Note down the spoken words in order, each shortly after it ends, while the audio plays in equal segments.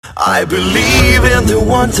I believe in the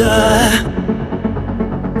wonder.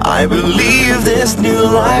 I believe there's new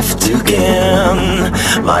life to gain.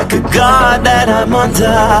 Like a god that I'm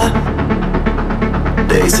under.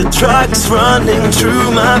 There's a drugs running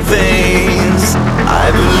through my veins.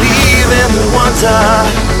 I believe in the wonder.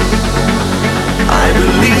 I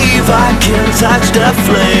believe I can touch the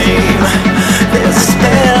flame. There's a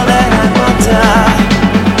spell that I'm under.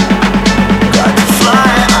 Got to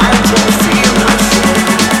fly, I don't feel no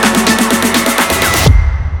shame.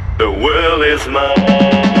 The world is mine.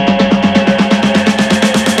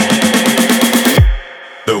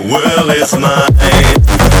 The world is mine.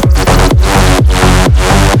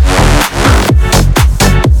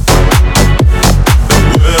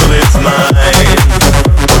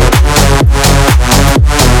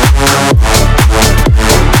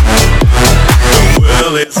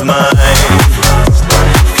 It's mine.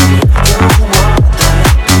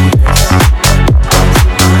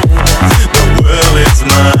 The world is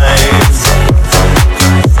mine.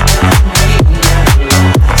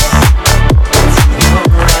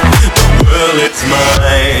 The world is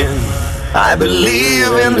mine. I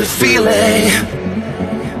believe in the feeling,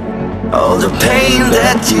 all the pain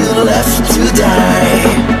that you left to die.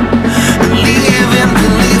 Believe in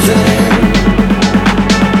believing.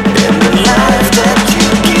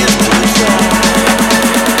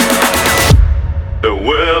 The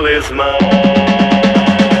world is mine.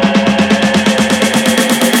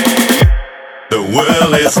 The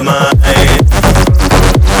world is mine.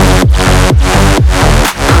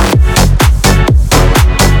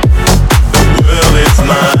 The world is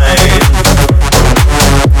mine.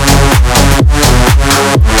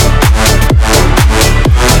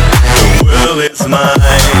 The world is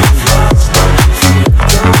mine.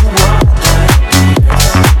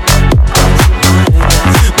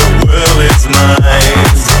 The world is mine.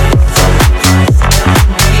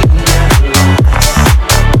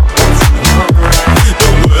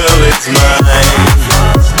 It's mine.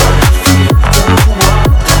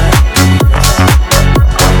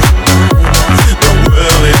 The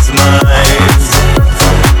world is mine.